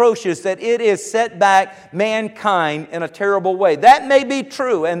so atrocious that it has set back mankind in a terrible way. That may be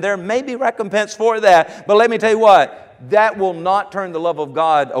true, and there may be recompense for that. But let me tell you what, that will not turn the love of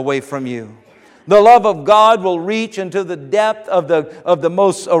God away from you. The love of God will reach into the depth of the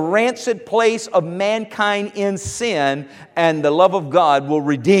most rancid place of mankind in sin, and the love of God will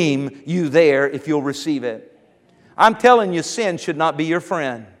redeem you there if you'll receive it. I'm telling you, sin should not be your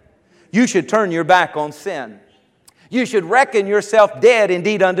friend. You should turn your back on sin. You should reckon yourself dead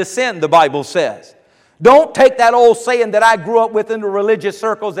indeed unto sin, the Bible says. Don't take that old saying that I grew up with in the religious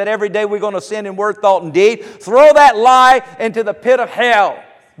circles that every day we're going to sin in word, thought, and deed. Throw that lie into the pit of hell,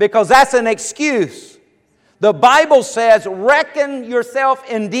 because that's an excuse. The Bible says, reckon yourself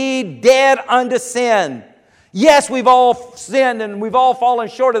indeed dead unto sin. Yes, we've all sinned and we've all fallen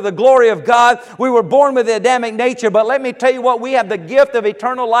short of the glory of God. We were born with the Adamic nature, but let me tell you what, we have the gift of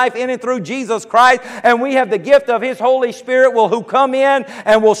eternal life in and through Jesus Christ, and we have the gift of His Holy Spirit who come in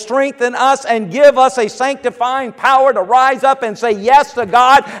and will strengthen us and give us a sanctifying power to rise up and say yes to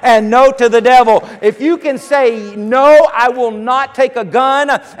God and no to the devil. If you can say, no, I will not take a gun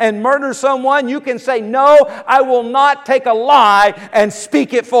and murder someone, you can say, no, I will not take a lie and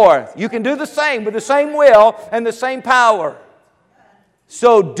speak it forth. You can do the same with the same will and the same power.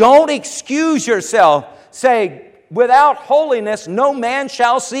 So don't excuse yourself. Say, without holiness no man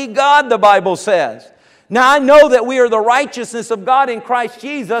shall see God, the Bible says. Now I know that we are the righteousness of God in Christ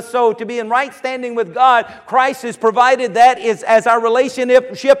Jesus, so to be in right standing with God, Christ has provided that is as our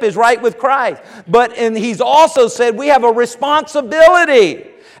relationship is right with Christ. And He's also said we have a responsibility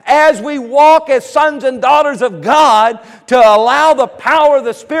as we walk as sons and daughters of God to allow the power of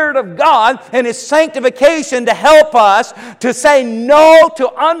the Spirit of God and His sanctification to help us to say no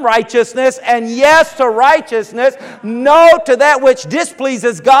to unrighteousness and yes to righteousness, no to that which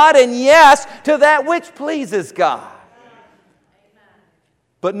displeases God and yes to that which pleases God.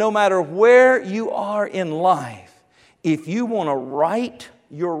 But no matter where you are in life, if you want to right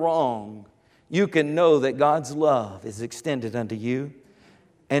your wrong, you can know that God's love is extended unto you.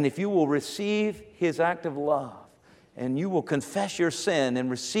 And if you will receive His act of love, and you will confess your sin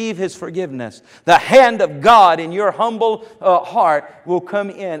and receive His forgiveness, the hand of God in your humble heart will come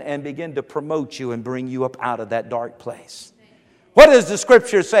in and begin to promote you and bring you up out of that dark place. What does the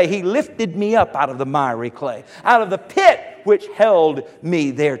Scripture say? He lifted me up out of the miry clay, out of the pit which held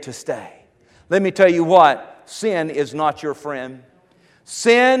me there to stay. Let me tell you what, sin is not your friend.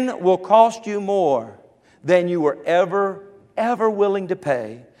 Sin will cost you more than you were ever willing to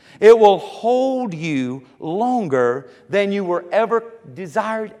pay. It will hold you longer than you were ever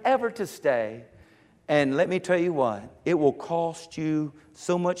desired ever to stay. And let me tell you what, it will cost you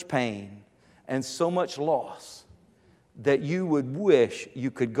so much pain and so much loss that you would wish you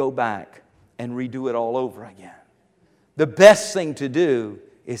could go back and redo it all over again. The best thing to do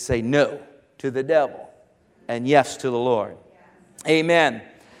is say no to the devil and yes to the Lord. Amen.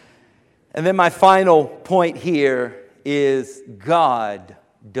 And then my final point here is God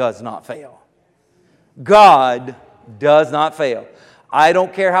does not fail. God does not fail. I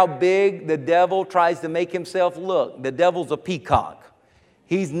don't care how big the devil tries to make himself look. The devil's a peacock.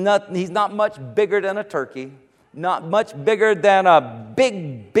 He's not much bigger than a turkey, not much bigger than a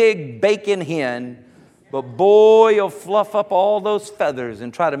big bacon hen. But boy, he'll fluff up all those feathers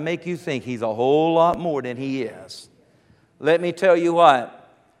and try to make you think he's a whole lot more than he is. Let me tell you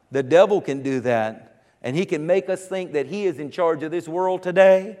what, the devil can do that. And he can make us think that he is in charge of this world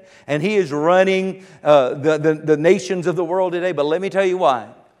today. And he is running the nations of the world today. But let me tell you why.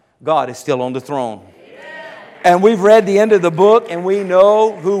 God is still on the throne. And we've read the end of the book and we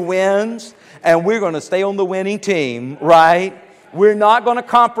know who wins. And we're going to stay on the winning team, right? We're not going to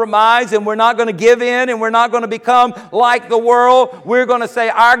compromise and we're not going to give in and we're not going to become like the world. We're going to say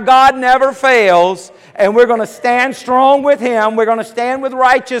our God never fails and we're going to stand strong with Him. We're going to stand with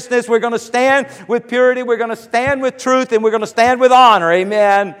righteousness. We're going to stand with purity. We're going to stand with truth and we're going to stand with honor.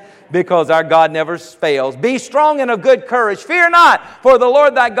 Amen. Because our God never fails. Be strong and of good courage. Fear not, for the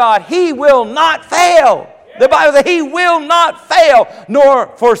Lord thy God, He will not fail. The Bible says He will not fail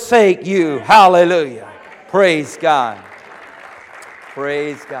nor forsake you. Hallelujah. Praise God.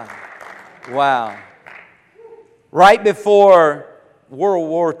 Praise God. Wow. Right before World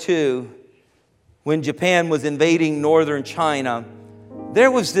War II, when Japan was invading northern China,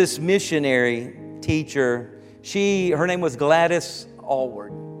 there was this missionary teacher. Her name was Gladys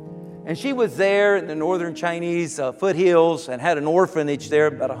Aylward. And she was there in the northern Chinese foothills and had an orphanage there,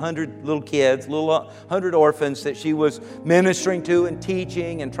 about 100 little kids, 100 orphans that she was ministering to and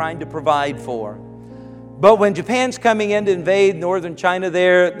teaching and trying to provide for. But when Japan's coming in to invade northern China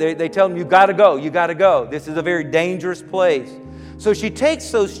there, they tell them, you got to go, you got to go. This is a very dangerous place. So she takes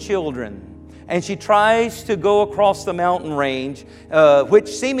those children and she tries to go across the mountain range, which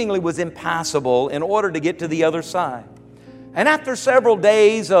seemingly was impassable, in order to get to the other side. And after several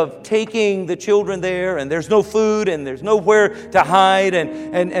days of taking the children there, and there's no food and there's nowhere to hide,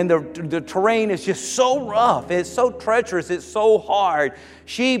 and the terrain is just so rough, it's so treacherous, it's so hard,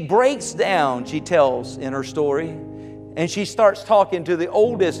 she breaks down, she tells in her story, and she starts talking to the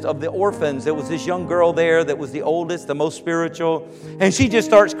oldest of the orphans. There was this young girl there that was the oldest, the most spiritual, and she just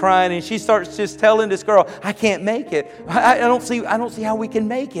starts crying, and she starts just telling this girl, I can't make it. I don't see how we can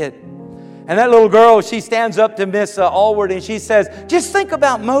make it. And that little girl, she stands up to Miss Aylward and she says, just think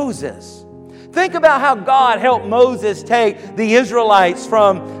about Moses. Think about how God helped Moses take the Israelites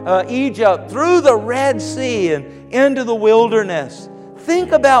from Egypt through the Red Sea and into the wilderness.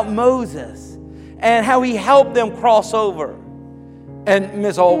 Think about Moses and how he helped them cross over. And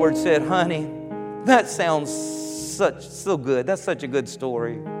Miss Aylward said, honey, that sounds so good. That's such a good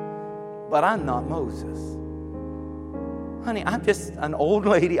story. But I'm not Moses. Honey, I'm just an old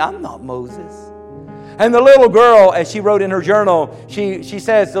lady. I'm not Moses. And the little girl, as she wrote in her journal, she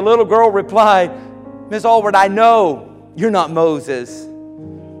says, the little girl replied, Miss Aylward, I know you're not Moses,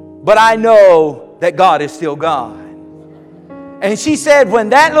 but I know that God is still God. And she said, when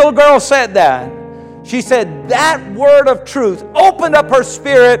that little girl said that, she said that word of truth opened up her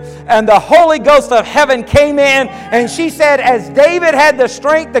spirit and the Holy Ghost of heaven came in. And she said, as David had the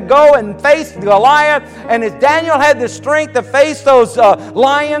strength to go and face Goliath, and as Daniel had the strength to face those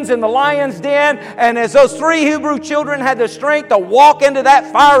lions in the lion's den, and as those 3 Hebrew children had the strength to walk into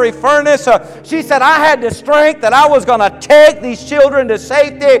that fiery furnace, she said, I had the strength that I was going to take these children to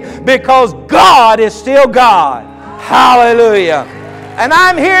safety because God is still God. Hallelujah. And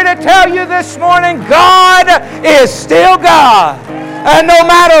I'm here to tell you this morning, God is still God. And no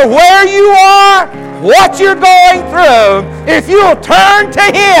matter where you are, what you're going through, if you'll turn to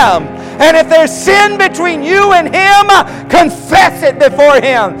Him, and if there's sin between you and Him, confess it before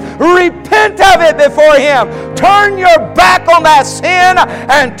Him. Repent of it before Him. Turn your back on that sin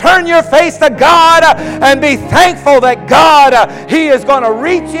and turn your face to God and be thankful that God, He is going to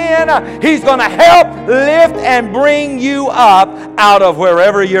reach in. He's going to help lift and bring you up out of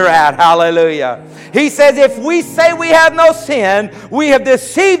wherever you're at. Hallelujah. He says, if we say we have no sin, we have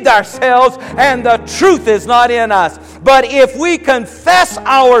deceived ourselves and the truth is not in us. But if we confess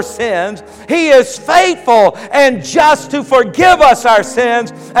our sins, He is faithful and just to forgive us our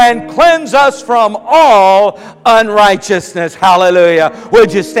sins and cleanse us from all unrighteousness. Hallelujah.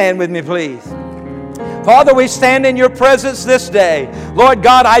 Would you stand with me, please? Father, we stand in your presence this day. Lord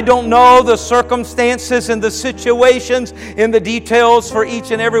God, I don't know the circumstances and the situations in the details for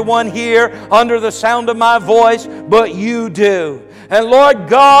each and every one here under the sound of my voice, but you do. And Lord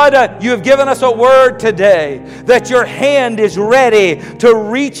God, you have given us a word today that your hand is ready to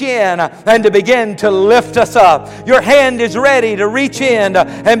reach in and to begin to lift us up. Your hand is ready to reach in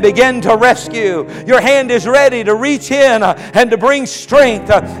and begin to rescue. Your hand is ready to reach in and to bring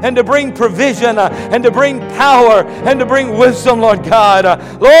strength and to bring provision and to bring power and to bring wisdom, Lord God.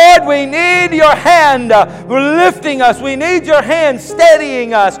 Lord, we need your hand lifting us. We need your hand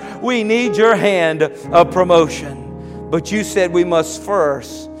steadying us. We need your hand of promotion. But you said we must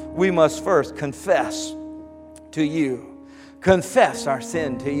first confess to you. Confess our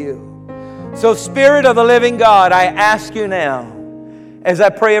sin to you. So Spirit of the living God, I ask you now, as I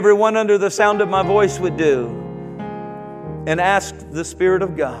pray everyone under the sound of my voice would do, and ask the Spirit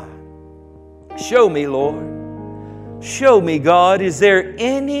of God, show me, Lord. Show me, God, is there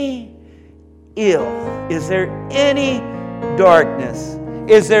any ill? Is there any darkness?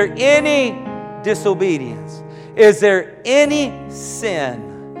 Is there any disobedience? Is there any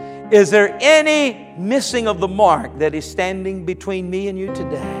sin? Is there any missing of the mark that is standing between me and you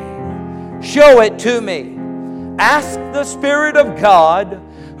today? Show it to me. Ask the Spirit of God,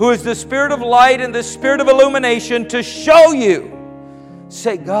 who is the Spirit of light and the Spirit of illumination, to show you.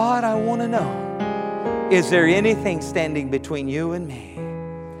 Say, God, I want to know, is there anything standing between you and me?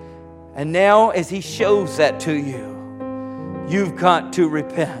 And now, as He shows that to you, you've got to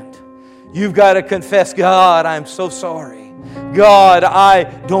repent. You've got to confess, God, I'm so sorry. God, I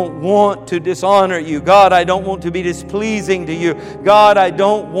don't want to dishonor you. God, I don't want to be displeasing to you. God, I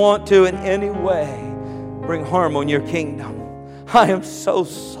don't want to in any way bring harm on your kingdom. I am so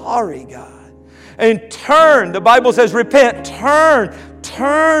sorry, God. And turn, the Bible says repent,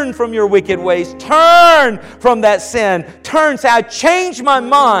 turn from your wicked ways. Turn from that sin. Turn, say, I change my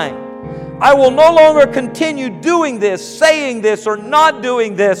mind. I will no longer continue doing this, saying this, or not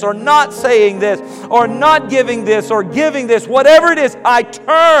doing this, or not saying this, or not giving this, or giving this. Whatever it is, I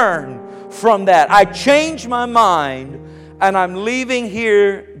turn from that. I change my mind, and I'm leaving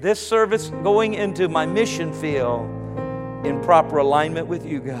here, this service, going into my mission field in proper alignment with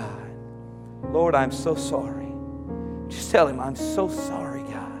you, God. Lord, I'm so sorry. Just tell Him, I'm so sorry,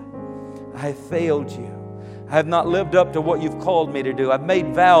 God. I have failed you. I have not lived up to what you've called me to do. I've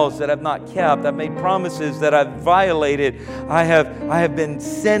made vows that I've not kept. I've made promises that I've violated. I have been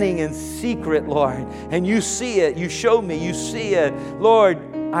sinning in secret, Lord. And you see it. You show me. You see it. Lord,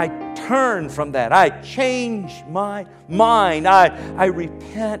 I turn from that. I change my mind. I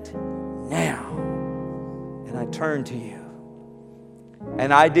repent now. And I turn to you.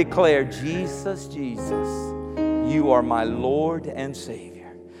 And I declare, Jesus, Jesus, you are my Lord and Savior.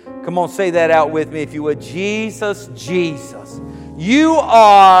 Come on, say that out with me if you would. Jesus, Jesus, you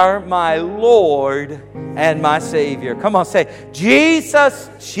are my Lord and my Savior. Come on, say, Jesus,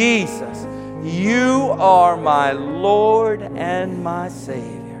 Jesus, you are my Lord and my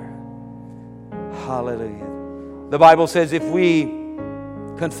Savior. Hallelujah. The Bible says if we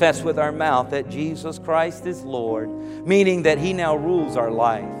confess with our mouth that Jesus Christ is Lord, meaning that He now rules our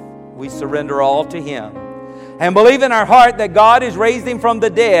life, we surrender all to Him, and believe in our heart that God has raised Him from the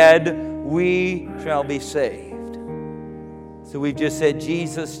dead, we shall be saved. So we've just said,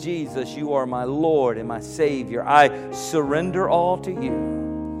 Jesus, Jesus, you are my Lord and my Savior. I surrender all to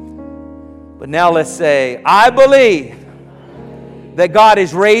you. But now let's say, I believe that God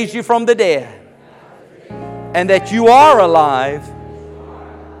has raised you from the dead and that you are alive.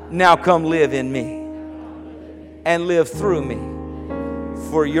 Now come live in me and live through me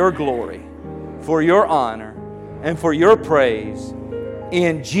for your glory, for your honor, and for your praise.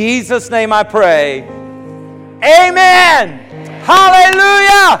 In Jesus' name I pray. Amen.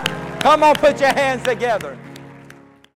 Hallelujah. Come on, put your hands together.